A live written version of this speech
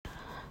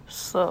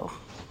So,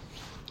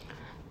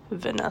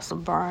 Vanessa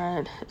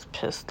Bryant is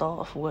pissed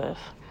off with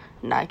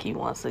Nike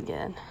once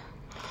again.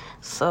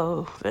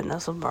 So,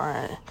 Vanessa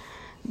Bryant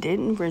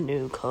didn't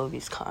renew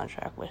Kobe's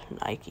contract with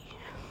Nike.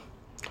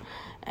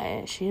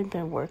 And she had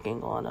been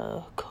working on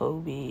a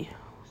Kobe,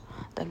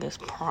 I guess,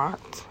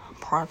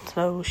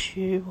 Pronto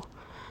shoe.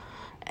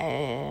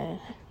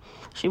 And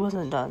she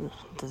wasn't done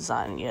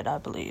designing yet, I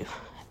believe.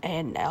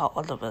 And now,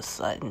 all of a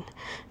sudden,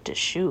 the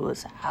shoe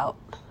is out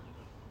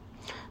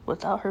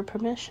without her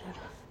permission.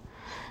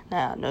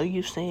 Now, I know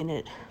you've seen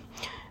it.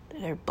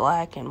 They're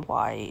black and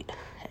white.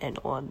 And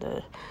on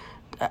the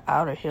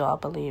outer heel, I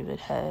believe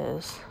it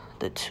has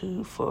the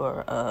 2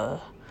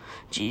 for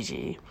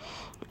Gigi.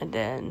 And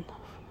then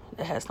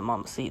it has the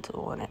Mamacita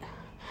on it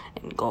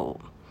in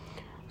gold.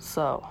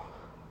 So,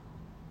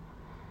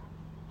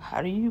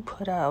 how do you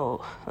put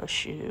out a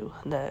shoe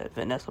that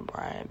Vanessa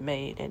Bryant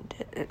made and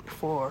did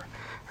for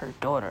her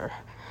daughter,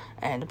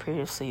 and the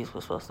previous seeds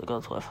was supposed to go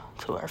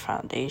to her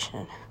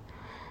foundation,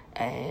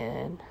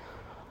 and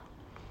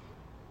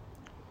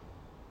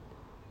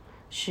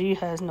she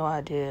has no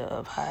idea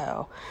of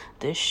how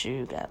this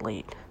shoe got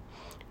leaked?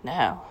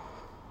 Now,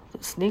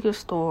 the sneaker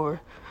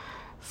store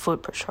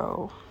Foot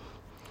Patrol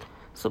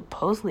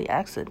supposedly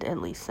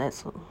accidentally sent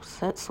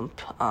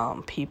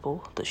some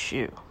people the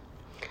shoe.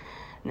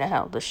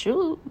 Now, the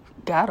shoe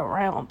got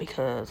around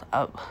because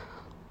a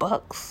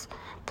Bucks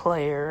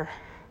player,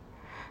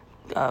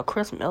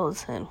 Chris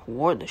Middleton,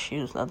 wore the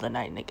shoes the other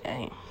night in the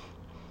game.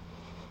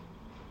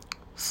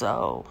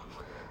 So,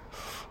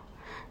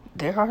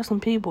 there are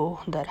some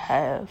people that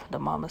have the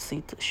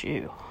Mamacita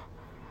shoe.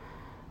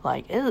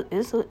 Like,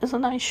 it's a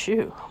nice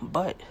shoe,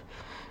 but,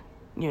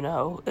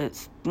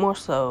 it's more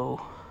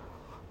so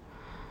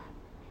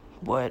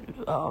what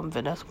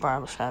Vanessa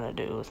Bryant was trying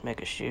to do is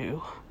make a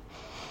shoe,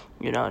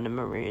 in the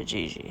Maria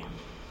Gigi.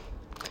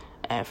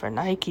 And for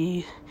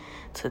Nike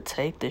to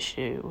take the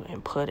shoe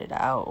and put it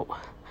out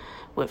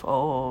with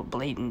all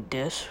blatant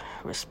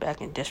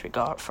disrespect and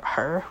disregard for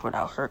her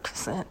without her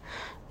consent,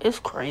 it's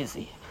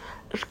crazy.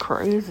 It's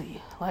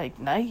crazy. Like,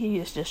 Nike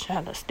is just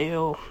trying to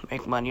still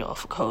make money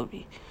off of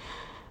Kobe.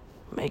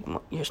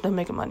 You're still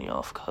making money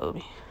off of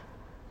Kobe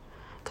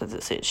because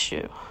it's his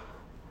shoe.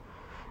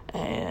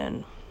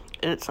 And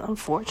it's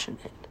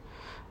unfortunate.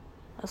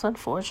 It's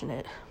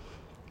unfortunate.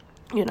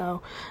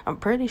 I'm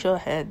pretty sure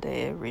had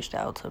they reached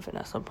out to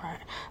Vanessa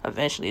Bryant,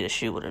 eventually the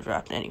shoe would have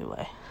dropped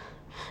anyway.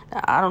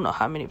 Now, I don't know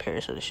how many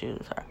pairs of the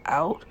shoes are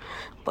out,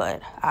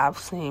 but I've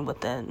seen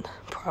within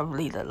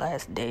probably the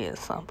last day or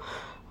something,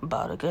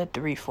 about a good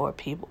 3-4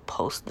 people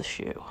post the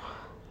shoe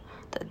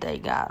that they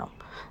got them.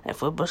 And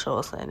Foot Patrol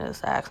was saying it's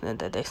an accident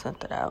that they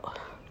sent it out.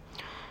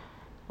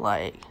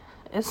 Like,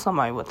 it's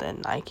somebody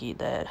within Nike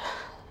that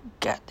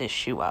got this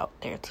shoe out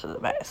there to the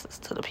masses,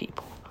 to the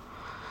people.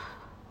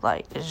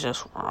 Like, it's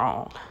just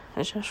wrong.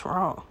 It's just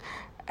wrong.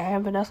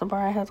 And Vanessa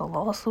Bryant has a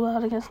lawsuit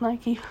out against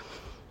Nike.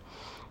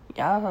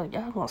 Y'all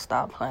gonna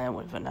stop playing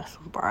with Vanessa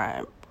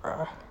Bryant,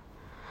 bruh.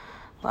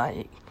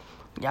 Like,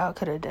 y'all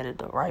could have did it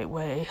the right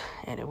way,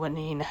 and it wouldn't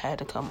even have had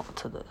to come up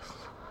to this.